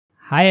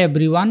Hi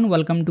everyone,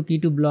 welcome to Key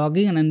to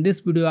Blogging, and in this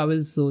video I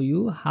will show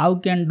you how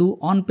can do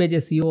on-page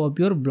SEO of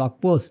your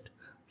blog post.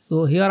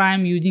 So here I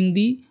am using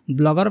the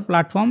Blogger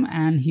platform,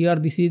 and here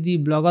this is the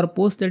Blogger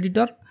post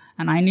editor,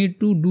 and I need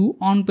to do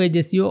on-page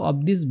SEO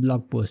of this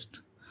blog post.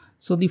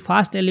 So the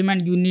first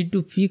element you need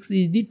to fix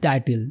is the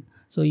title.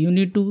 So you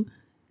need to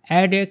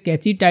add a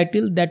catchy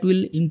title that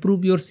will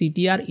improve your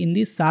CTR in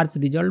the search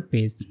result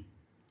page.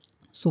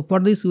 So for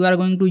this we are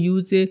going to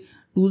use a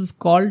tools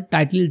called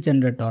title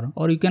generator,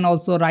 or you can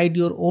also write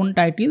your own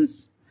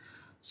titles.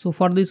 So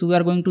for this we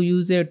are going to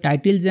use a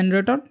title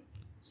generator.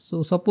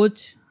 So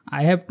suppose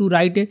I have to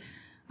write a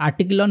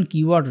article on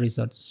keyword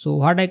research. So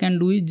what I can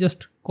do is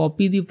just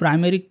copy the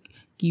primary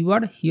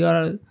keyword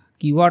here,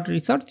 keyword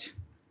research,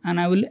 and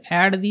I will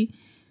add the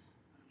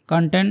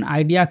content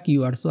idea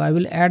keyword. So I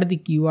will add the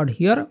keyword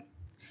here,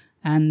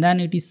 and then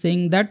it is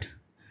saying that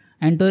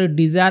enter a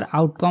desired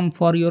outcome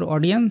for your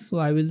audience. So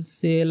I will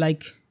say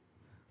like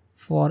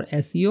for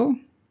SEO,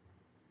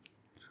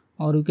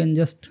 or you can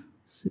just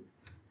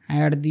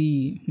add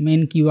the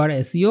main keyword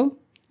SEO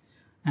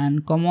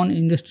and common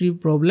industry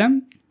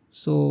problem.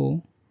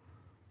 So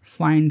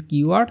find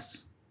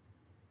keywords,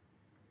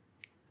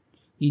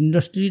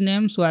 industry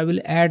name. So I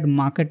will add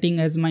marketing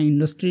as my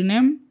industry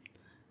name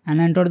and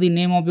enter the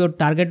name of your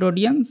target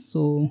audience.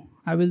 So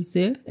I will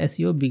say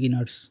SEO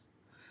beginners.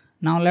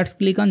 Now let's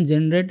click on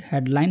generate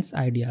headlines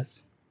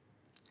ideas.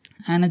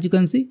 And as you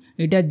can see,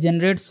 it has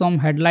generated some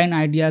headline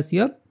ideas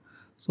here.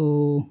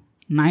 So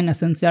 9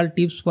 essential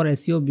tips for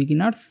SEO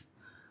beginners.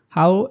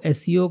 How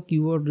SEO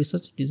keyword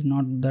research is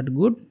not that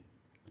good.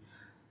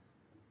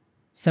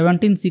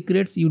 17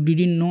 secrets you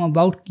didn't know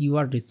about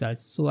keyword research.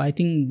 So I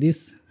think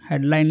this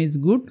headline is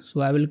good.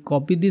 So I will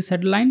copy this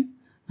headline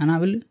and I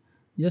will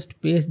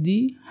just paste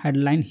the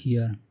headline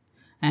here.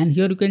 And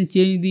here you can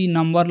change the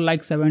number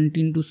like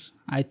 17 to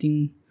I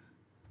think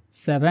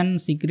 7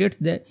 secrets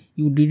that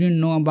you didn't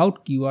know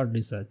about keyword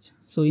research.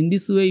 So in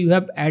this way you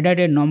have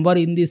added a number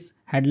in this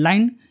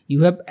headline,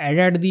 you have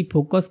added the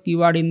focus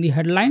keyword in the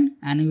headline,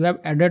 and you have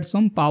added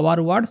some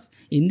power words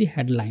in the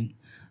headline.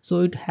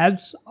 So it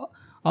helps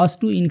us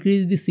to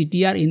increase the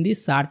CTR in the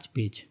search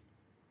page.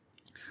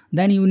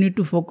 Then you need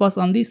to focus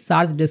on the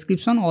search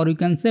description, or you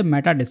can say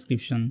meta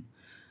description.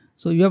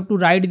 So you have to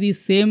write the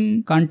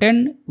same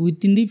content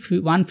within the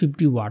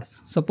 150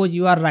 words. Suppose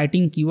you are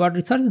writing keyword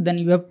research, then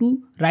you have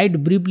to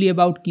write briefly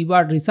about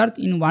keyword research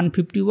in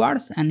 150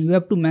 words, and you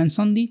have to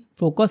mention the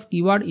focus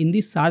keyword in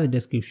the search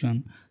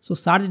description. So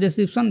search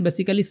description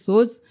basically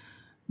shows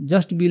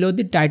just below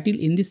the title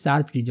in the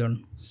search result.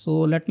 So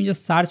let me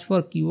just search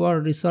for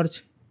keyword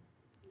research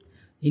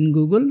in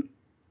Google.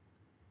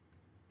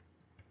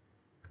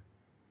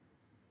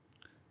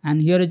 And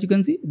here as you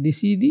can see,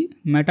 this is the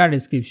meta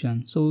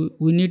description. So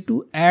we need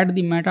to add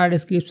the meta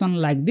description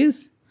like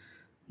this.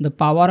 The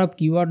power of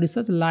keyword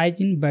research lies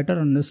in better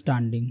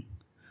understanding.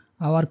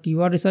 Our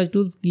keyword research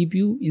tools give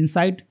you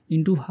insight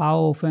into how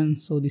often.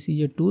 So this is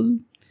a tool.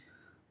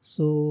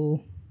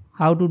 So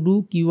how to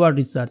do keyword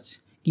research.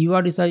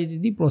 Keyword research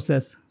is the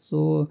process.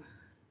 So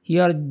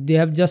here they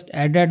have just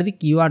added the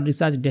keyword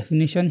research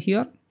definition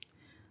here.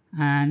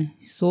 And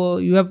so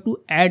you have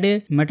to add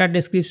a meta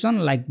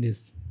description like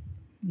this.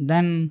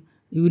 Then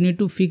you need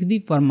to fix the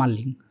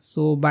permalink.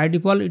 So by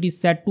default it is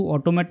set to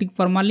automatic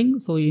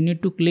permalink. So you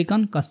need to click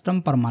on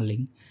custom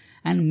permalink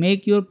and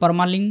make your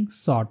permalink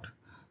short.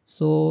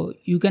 So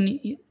you can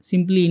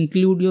simply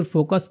include your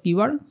focus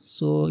keyword.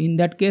 So in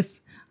that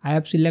case I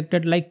have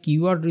selected like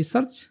keyword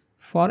research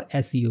for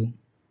SEO.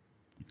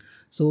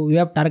 So we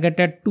have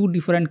targeted 2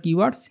 different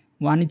keywords.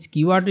 One is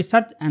keyword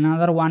research and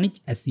another one is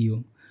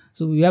SEO.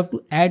 So we have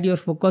to add your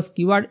focus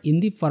keyword in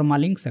the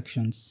permalink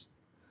sections.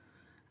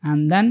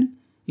 And then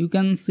you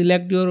can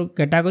select your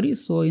category.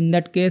 So in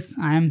that case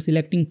I am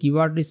selecting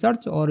keyword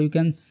research, or you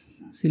can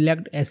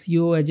select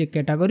SEO as a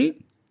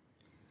category.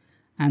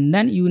 And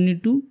then you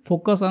need to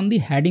focus on the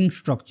heading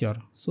structure.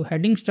 So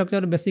heading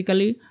structure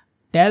basically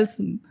tells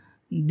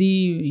the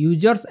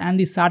users and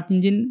the search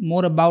engine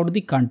more about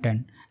the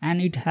content,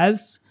 and it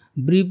helps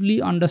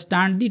briefly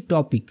understand the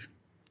topic.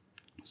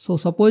 So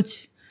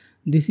suppose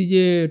this is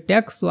a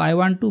text, so I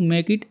want to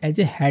make it as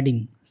a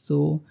heading.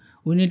 So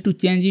we need to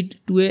change it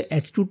to a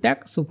H2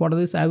 tag. So for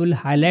this I will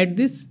highlight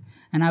this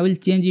and I will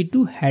change it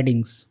to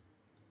headings.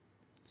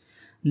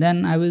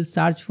 Then I will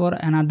search for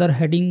another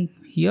heading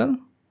here.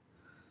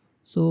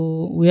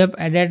 So we have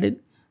added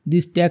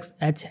this text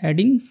as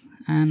headings,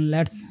 and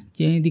let's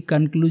change the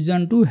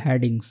conclusion to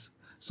headings.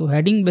 So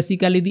heading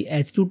basically the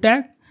H2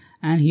 tag,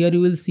 and here you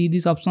will see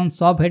this option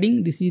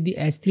subheading. This is the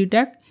H3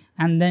 tag,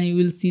 and then you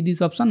will see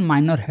this option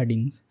minor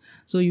headings.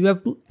 So you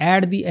have to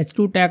add the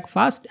H2 tag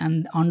first,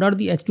 and under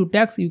the H2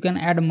 tags you can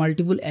add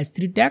multiple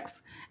H3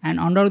 tags, and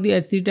under the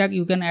H3 tag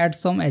you can add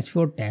some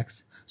H4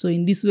 tags. So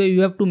in this way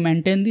you have to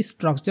maintain the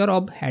structure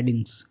of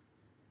headings.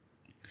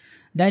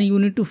 Then you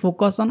need to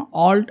focus on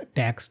alt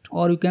text,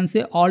 or you can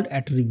say alt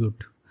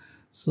attribute.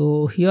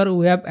 So here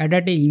we have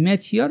added an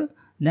image here.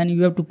 Then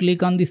you have to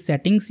click on the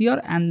settings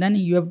here, and then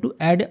you have to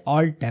add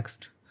alt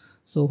text.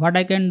 So what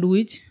I can do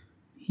is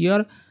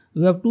here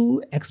you have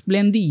to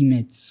explain the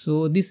image.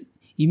 So this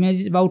image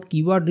is about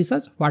keyword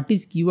research. What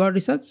is keyword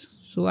research?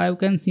 So I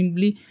can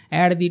simply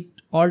add the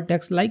alt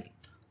text like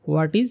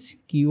what is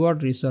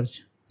keyword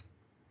research,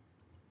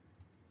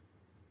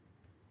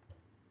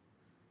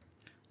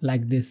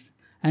 like this.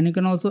 And you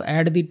can also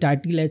add the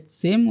title as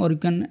same, or you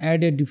can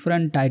add a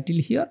different title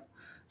here.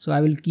 So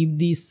I will keep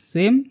this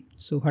same.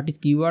 So what is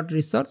keyword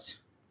research,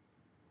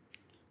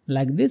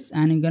 like this.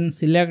 And you can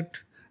select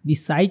the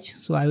size.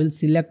 So I will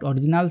select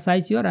original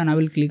size here and I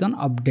will click on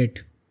update.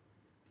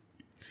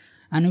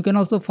 And you can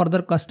also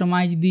further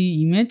customize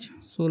the image.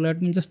 So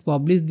let me just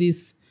publish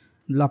this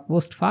blog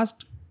post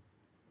first,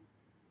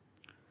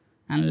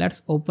 and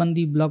let's open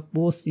the blog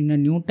post in a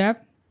new tab.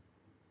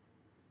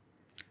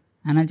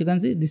 And as you can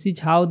see, this is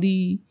how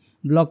the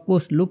blog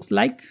post looks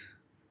like.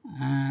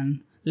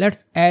 And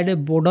let's add a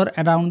border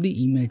around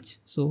the image.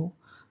 So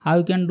how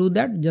you can do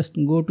that? Just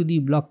go to the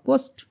blog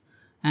post,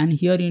 and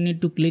here you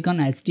need to click on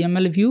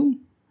HTML view,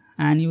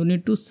 and you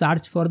need to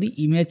search for the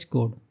image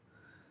code.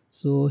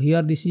 So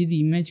here this is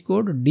the image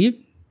code div,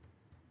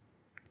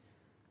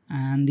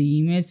 and the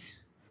image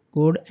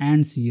code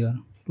ends here,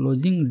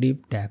 closing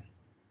div tag.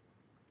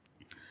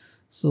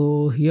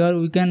 So here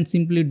we can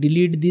simply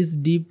delete this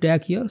div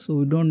tag here. So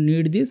we don't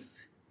need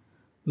this.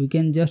 We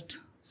can just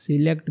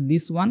select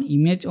this one,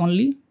 image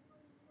only,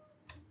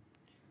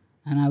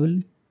 and I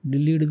will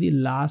delete the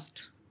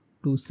last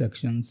two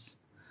sections.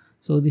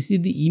 So this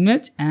is the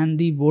image and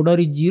the border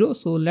is 0.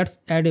 So let's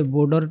add a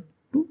border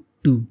to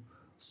 2.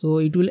 So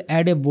it will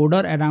add a border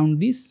around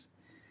this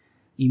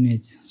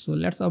image. So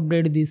let's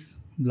update this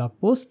blog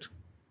post.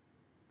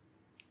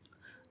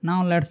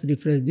 Now let's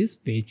refresh this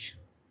page.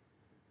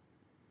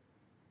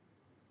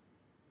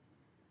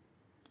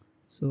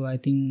 So I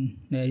think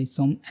there is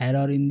some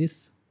error in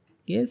this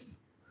case.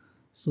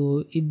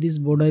 So if this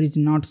border is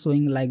not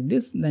showing like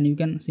this, then you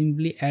can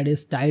simply add a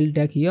style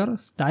tag here,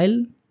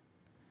 style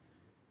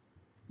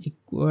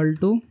equal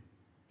to,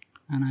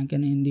 and I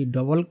can, in the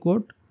double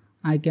quote,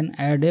 I can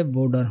add a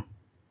border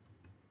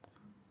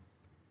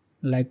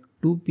like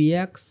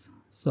 2px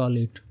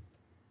solid,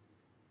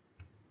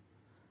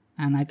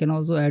 and I can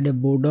also add a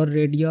border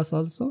radius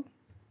also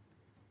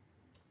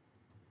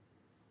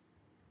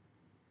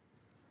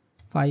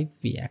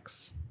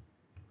 5px,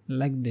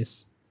 like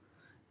this.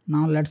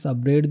 Now let's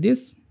update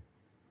this.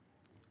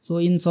 So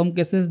in some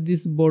cases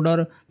this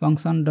border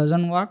function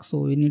doesn't work, so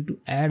we need to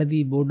add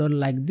the border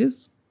like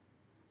this.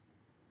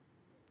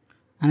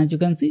 And as you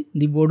can see,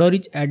 the border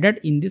is added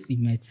in this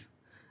image.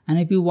 And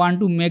if you want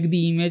to make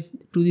the image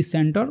to the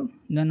center,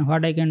 then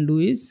what I can do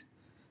is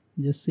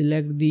just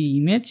select the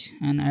image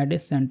and add a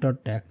center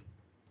tag.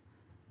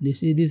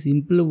 This is the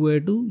simple way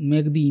to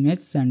make the image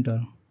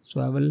center.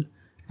 So I will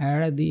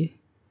add the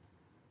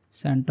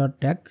center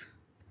tag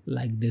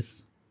like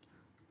this.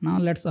 Now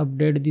let's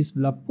update this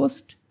blog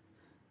post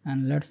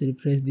and let's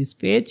refresh this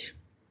page.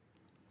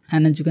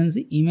 And as you can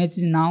see, image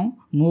is now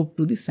moved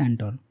to the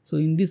center. So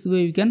in this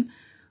way you can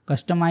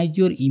customize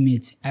your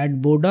image,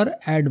 add border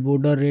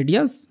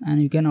radius,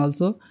 and you can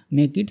also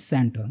make it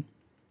center.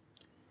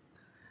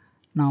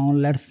 Now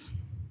let's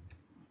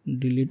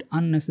delete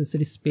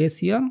unnecessary space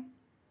here.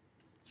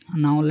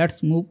 Now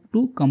let's move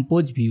to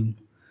compose view.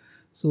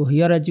 So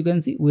here as you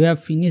can see, we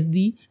have finished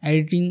the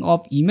editing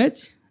of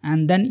image,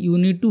 and then you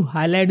need to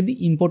highlight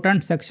the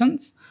important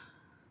sections.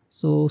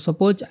 So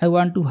suppose I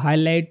want to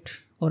highlight,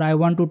 or I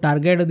want to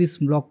target this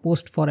blog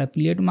post for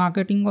affiliate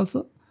marketing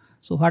also.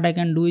 So what I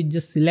can do is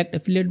just select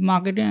affiliate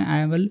marketing,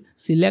 I will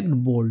select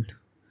bold.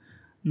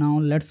 Now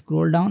let's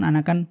scroll down and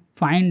I can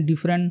find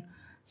different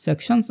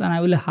sections and I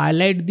will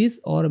highlight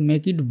this or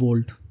make it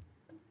bold.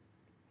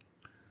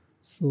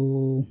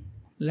 So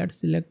let's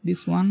select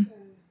this one,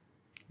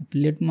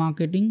 affiliate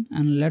marketing,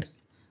 and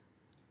let's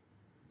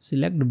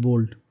select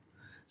bold.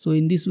 So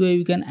in this way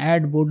you can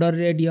add border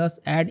radius,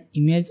 add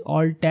image,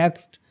 alt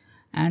text,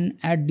 and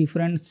add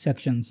different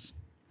sections.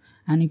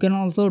 And you can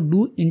also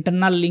do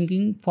internal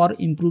linking for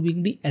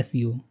improving the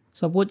SEO.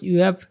 Suppose you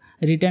have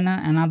written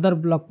another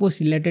blog post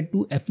related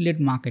to affiliate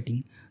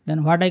marketing,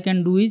 then what I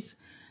can do is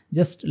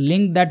just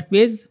link that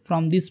page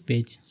from this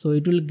page. So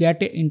it will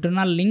get an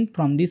internal link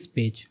from this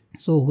page.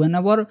 So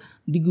whenever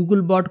the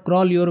Google bot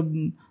crawl your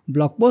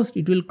blog post,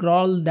 it will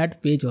crawl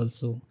that page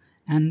also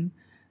and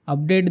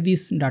update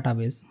this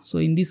database. So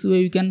in this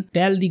way you can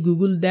tell the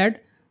Google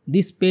that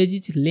this page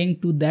is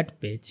linked to that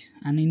page,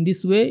 and in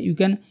this way you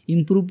can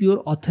improve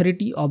your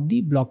authority of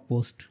the blog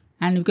post.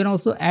 And you can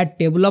also add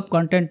table of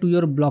content to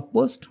your blog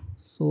post.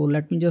 So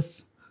let me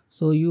just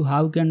show you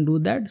how you can do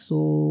that.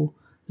 So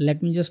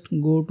let me just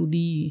go to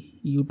the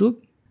YouTube,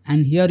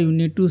 and here you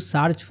need to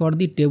search for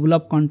the table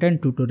of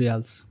content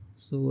tutorials.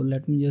 So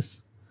let me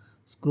just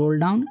scroll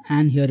down,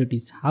 and here it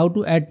is, how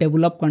to add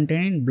table of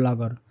content in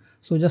Blogger.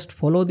 So just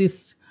follow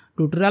this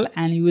tutorial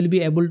and you will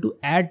be able to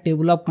add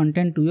table of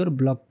content to your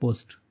blog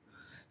post.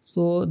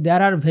 So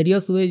there are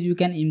various ways you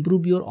can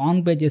improve your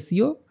on-page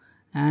SEO,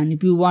 and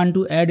if you want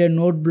to add a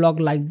node blog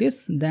like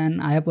this,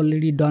 then I have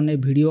already done a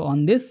video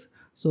on this,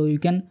 so you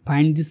can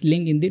find this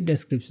link in the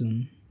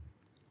description.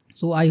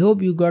 So I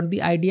hope you got the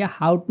idea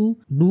how to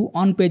do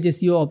on-page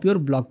SEO of your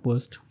blog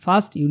post.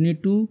 First, you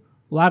need to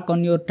work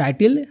on your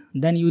title,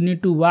 then you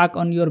need to work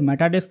on your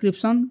meta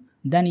description,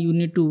 then you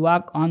need to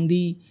work on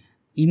the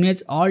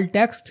image alt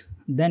text,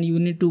 then you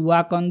need to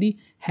work on the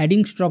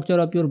heading structure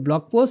of your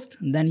blog post,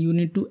 then you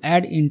need to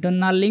add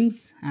internal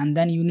links, and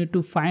then you need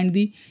to find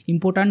the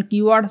important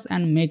keywords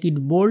and make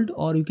it bold,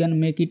 or you can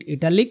make it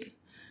italic,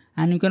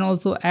 and you can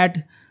also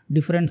add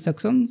different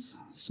sections.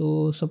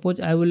 So suppose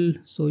I will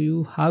show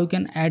you how you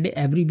can add an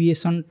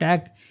abbreviation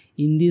tag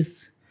in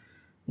this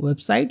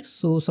website.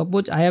 So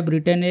suppose I have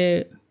written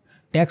a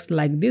text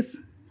like this: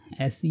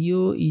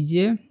 SEO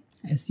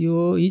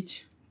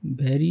is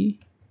very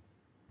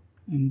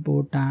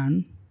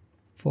important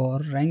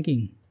for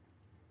ranking.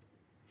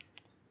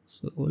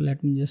 So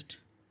let me just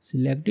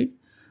select it.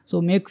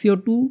 So make sure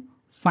to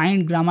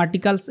find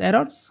grammatical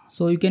errors.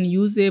 So you can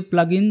use a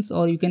plugins,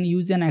 or you can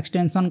use an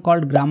extension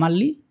called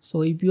Grammarly.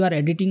 So if you are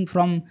editing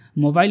from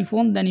mobile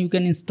phone, then you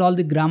can install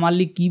the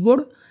Grammarly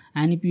keyboard,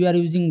 and if you are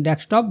using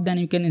desktop, then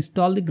you can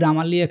install the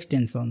Grammarly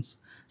extensions.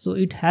 So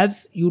it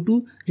helps you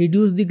to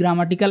reduce the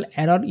grammatical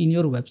error in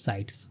your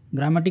websites.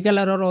 Grammatical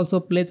error also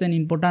plays an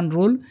important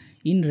role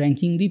in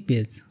ranking the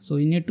page. So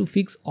you need to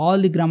fix all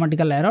the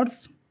grammatical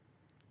errors.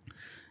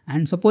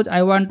 And suppose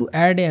I want to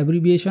add an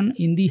abbreviation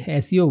in the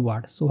SEO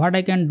word. So what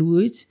I can do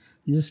is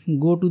just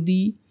go to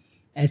the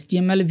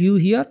HTML view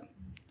here,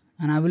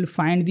 and I will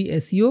find the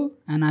SEO,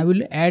 and I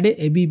will add a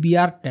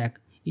ABBR tag,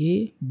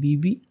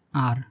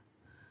 ABBR,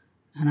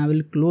 and I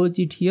will close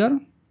it here,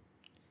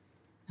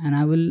 and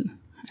I will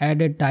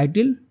add a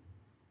title,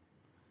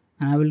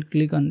 and I will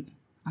click on,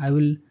 I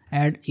will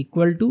add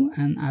equal to,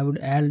 and I would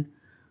add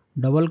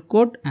double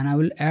quote, and I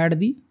will add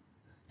the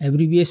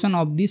abbreviation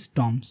of this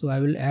term. So I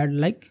will add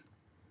like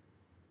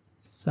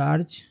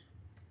search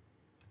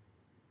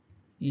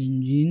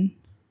engine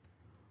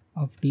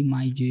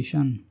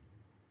optimization,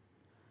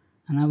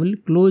 and I will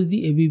close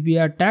the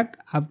ABBR tag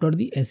after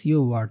the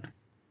SEO word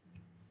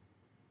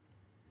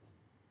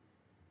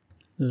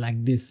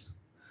like this.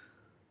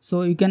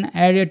 So you can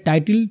add a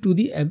title to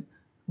the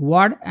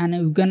word, and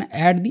you can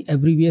add the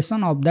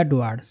abbreviation of that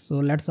word. So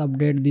let's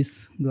update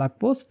this blog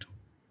post.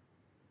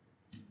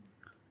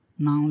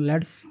 Now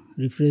let's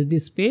refresh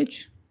this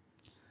page,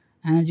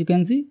 and as you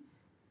can see,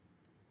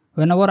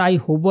 whenever I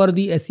hover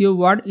the SEO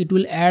word, it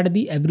will add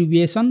the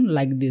abbreviation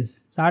like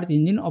this, search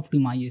engine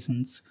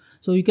optimizations.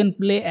 So you can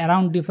play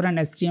around different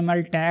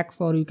HTML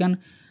tags, or you can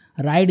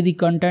write the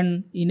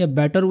content in a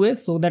better way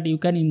so that you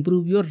can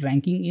improve your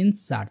ranking in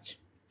search.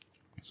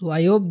 So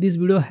I hope this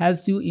video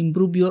helps you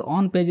improve your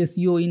on-page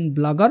SEO in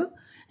Blogger,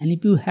 and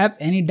if you have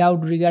any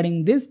doubt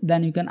regarding this,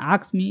 then you can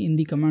ask me in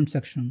the comment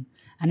section.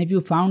 And if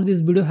you found this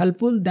video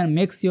helpful, then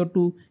make sure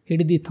to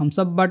hit the thumbs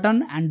up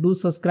button and do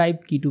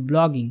subscribe Key to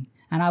Blogging.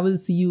 And I will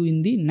see you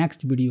in the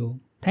next video.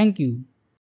 Thank you.